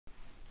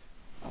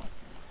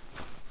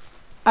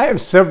I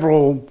have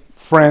several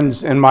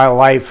friends in my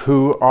life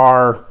who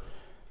are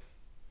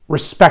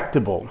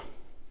respectable,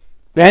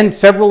 and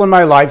several in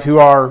my life who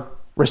are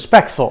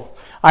respectful.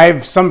 I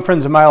have some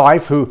friends in my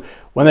life who,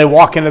 when they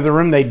walk into the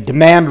room, they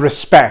demand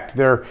respect.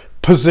 Their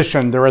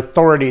position, their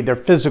authority, their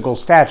physical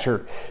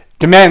stature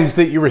demands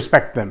that you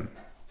respect them.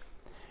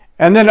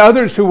 And then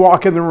others who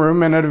walk in the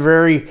room and in a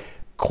very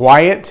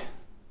quiet,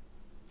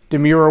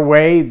 demure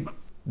way,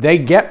 they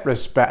get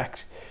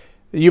respect.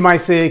 You might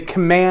say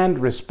command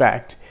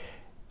respect.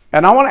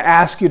 And I want to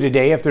ask you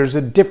today if there's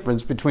a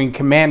difference between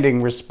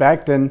commanding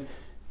respect and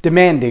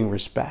demanding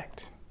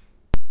respect.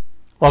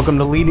 Welcome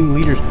to Leading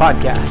Leaders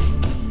Podcast,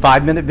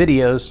 5-minute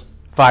videos,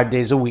 5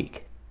 days a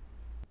week.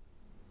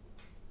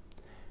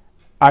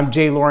 I'm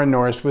J. Loren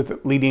Norris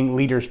with Leading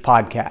Leaders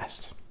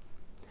Podcast.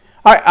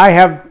 I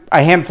have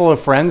a handful of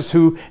friends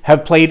who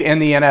have played in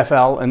the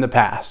NFL in the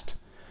past.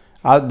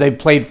 They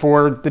played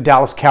for the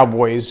Dallas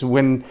Cowboys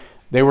when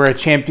they were a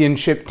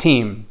championship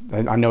team.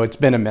 I know it's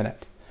been a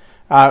minute.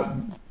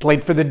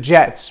 Played for the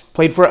Jets,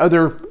 played for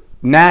other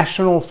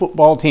national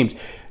football teams.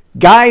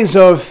 Guys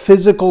of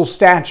physical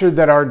stature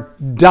that are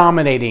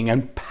dominating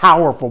and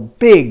powerful,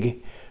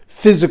 big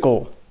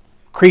physical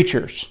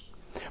creatures.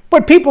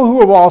 But people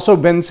who have also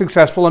been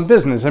successful in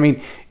business. I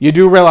mean, you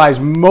do realize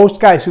most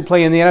guys who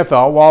play in the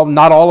NFL, while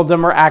not all of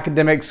them are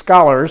academic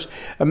scholars,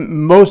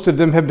 most of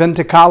them have been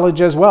to college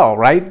as well,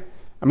 right?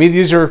 I mean,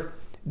 these are,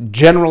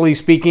 generally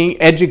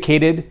speaking,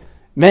 educated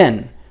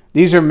men.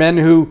 These are men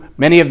who,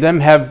 many of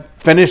them have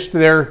finished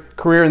their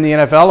career in the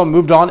NFL and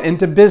moved on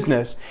into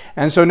business.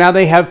 And so now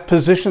they have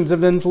positions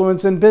of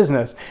influence in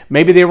business.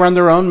 Maybe they run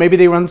their own, maybe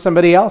they run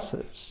somebody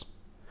else's.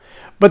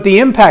 But the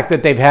impact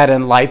that they've had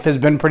in life has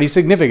been pretty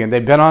significant.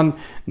 They've been on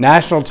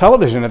national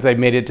television if they've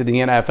made it to the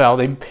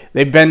NFL.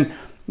 They've been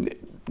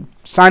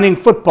signing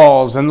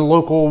footballs in the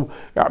local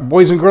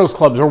Boys and Girls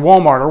Clubs or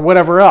Walmart or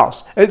whatever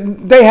else.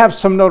 They have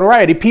some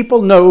notoriety.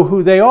 People know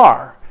who they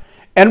are.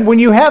 And when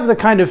you have the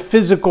kind of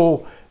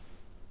physical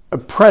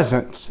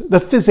presence, the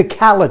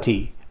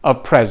physicality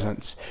of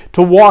presence,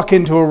 to walk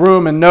into a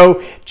room and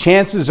know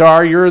chances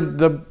are you're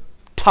the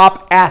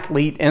top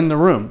athlete in the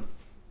room.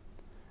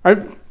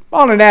 Right?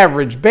 On an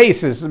average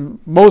basis,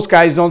 most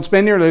guys don't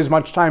spend nearly as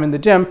much time in the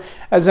gym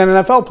as an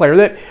NFL player.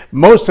 That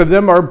most of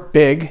them are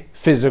big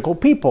physical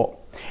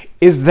people.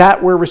 Is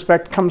that where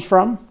respect comes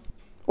from?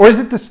 Or is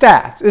it the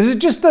stats? Is it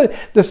just the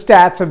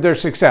stats of their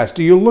success?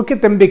 Do you look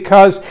at them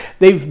because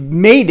they've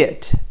made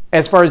it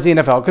as far as the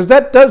NFL? Because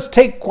that does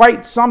take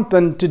quite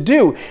something to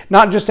do.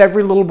 Not just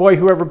every little boy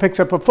who ever picks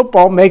up a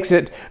football makes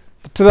it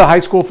to the high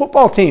school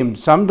football team.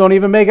 Some don't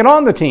even make it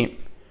on the team.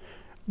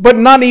 But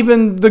not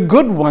even the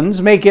good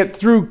ones make it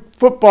through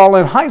football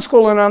in high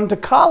school and on to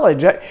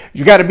college.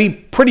 You got to be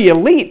pretty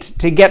elite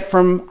to get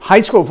from high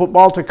school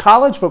football to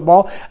college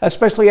football,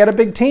 especially at a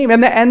big team.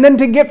 And then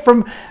to get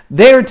from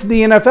there to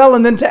the NFL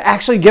and then to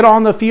actually get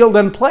on the field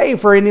and play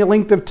for any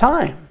length of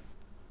time.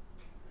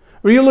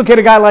 Or you look at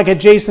a guy like a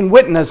Jason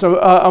Witten,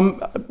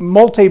 a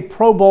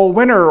multi-Pro Bowl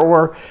winner,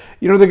 or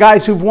the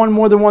guys who've won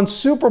more than one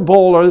Super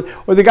Bowl,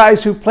 or the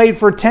guys who've played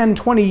for 10,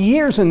 20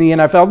 years in the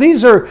NFL.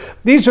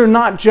 These are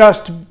not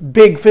just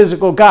big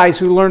physical guys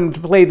who learn to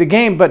play the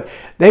game, but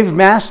they've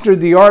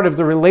mastered the art of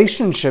the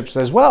relationships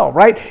as well,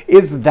 right?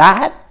 Is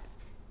that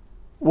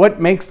what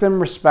makes them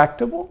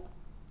respectable?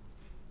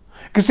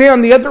 Because see,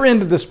 on the other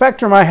end of the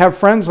spectrum, I have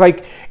friends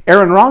like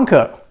Aaron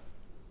Ronco,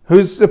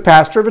 who's the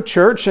pastor of a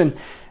church, and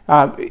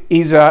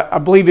I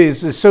believe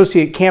he's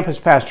associate campus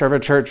pastor of a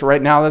church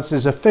right now. That's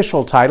his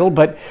official title.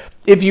 But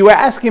if you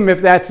ask him if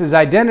that's his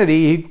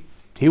identity,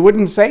 he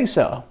wouldn't say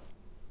so.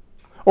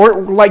 Or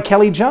like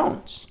Kelly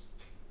Jones.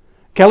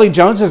 Kelly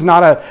Jones is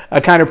not a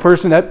kind of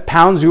person that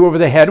pounds you over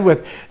the head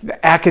with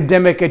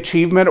academic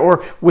achievement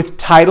or with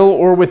title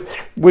or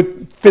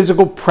with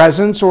physical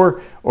presence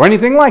or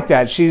anything like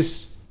that.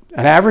 She's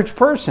an average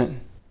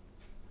person.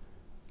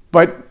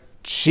 But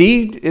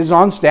she is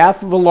on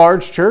staff of a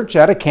large church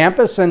at a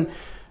campus, and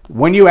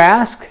when you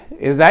ask,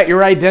 is that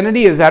your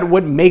identity? Is that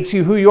what makes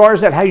you who you are?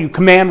 Is that how you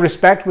command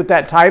respect with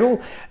that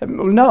title?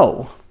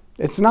 No,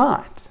 it's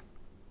not.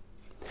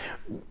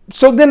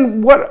 So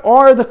then what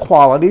are the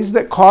qualities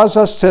that cause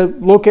us to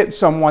look at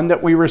someone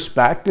that we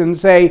respect and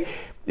say,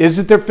 is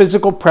it their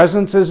physical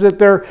presence? Is it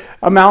their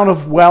amount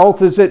of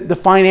wealth? Is it the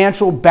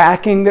financial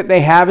backing that they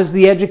have? Is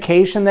the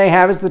education they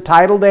have? Is the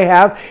title they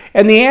have?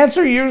 And the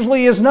answer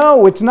usually is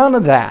no, it's none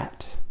of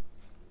that.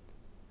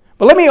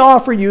 But let me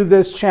offer you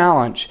this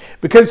challenge,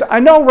 because I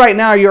know right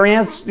now you're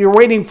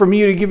waiting for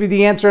me to give you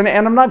the answer,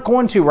 and I'm not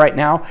going to right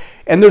now,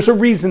 and there's a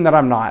reason that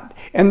I'm not.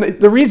 And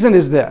the reason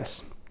is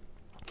this.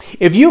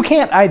 If you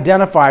can't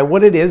identify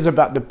what it is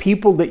about the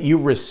people that you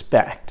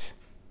respect,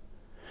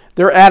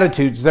 their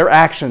attitudes, their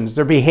actions,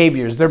 their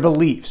behaviors, their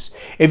beliefs.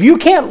 If you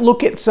can't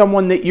look at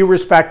someone that you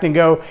respect and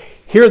go,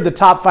 here are the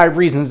top 5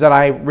 reasons that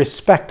I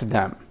respect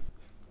them,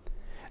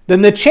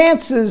 then the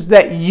chances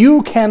that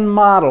you can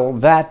model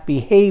that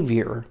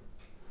behavior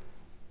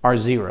are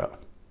 0.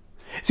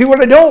 See,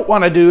 what I don't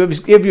want to do is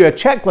give you a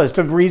checklist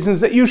of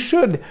reasons that you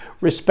should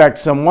respect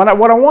someone.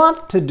 What I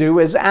want to do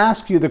is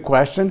ask you the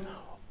question,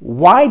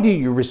 why do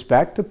you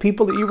respect the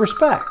people that you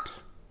respect?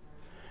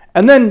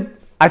 And then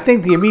I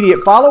think the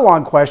immediate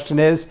follow-on question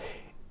is,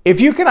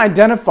 if you can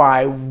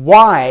identify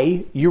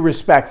why you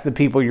respect the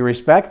people you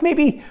respect,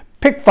 maybe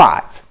pick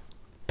 5.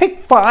 Pick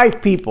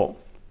 5 people.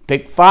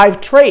 Pick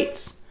 5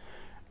 traits.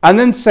 And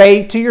then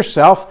say to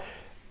yourself,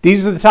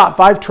 these are the top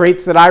 5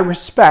 traits that I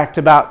respect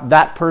about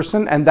that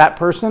person and that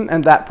person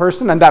and that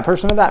person and that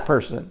person and that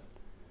person.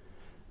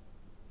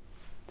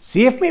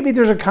 See if maybe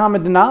there's a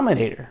common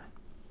denominator.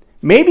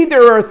 Maybe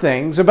there are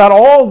things about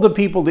all the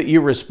people that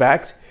you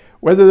respect,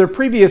 whether they're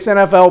previous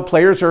NFL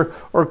players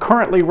or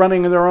currently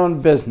running their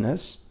own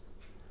business.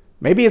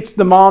 Maybe it's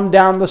the mom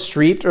down the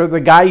street or the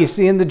guy you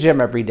see in the gym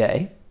every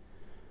day.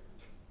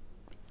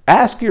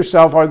 Ask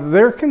yourself, are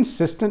there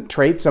consistent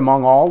traits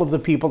among all of the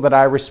people that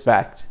I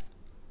respect?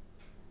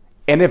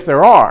 And if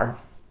there are,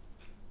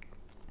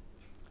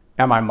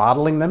 am I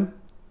modeling them?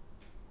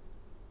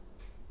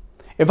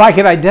 If I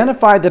can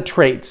identify the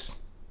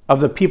traits of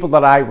the people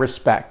that I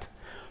respect,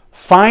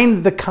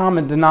 find the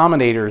common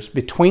denominators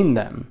between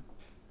them,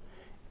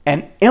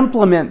 and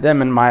implement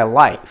them in my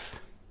life,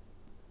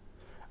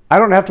 I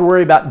don't have to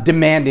worry about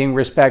demanding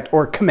respect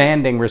or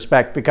commanding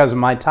respect because of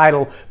my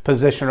title,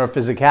 position, or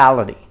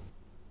physicality.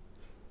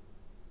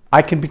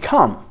 I can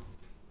become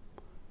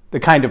the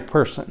kind of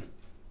person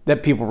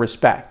that people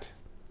respect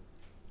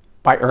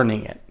by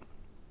earning it.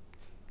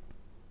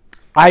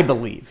 I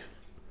believe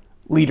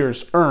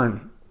leaders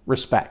earn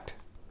respect.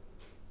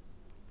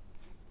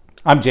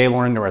 I'm J.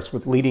 Loren Norris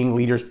with Leading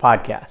Leaders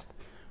Podcast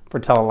for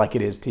Tell It Like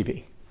It Is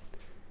TV.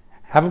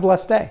 Have a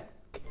blessed day.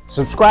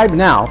 Subscribe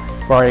now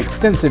for our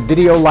extensive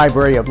video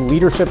library of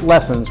leadership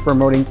lessons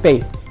promoting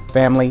faith,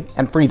 family,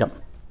 and freedom.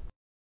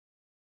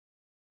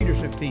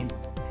 Leadership team.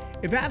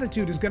 If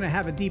attitude is going to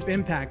have a deep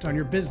impact on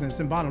your business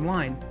and bottom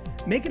line,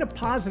 make it a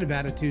positive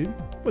attitude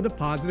with a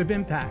positive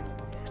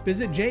impact.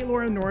 Visit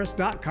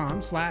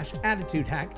jlorennorris.com/attitude hack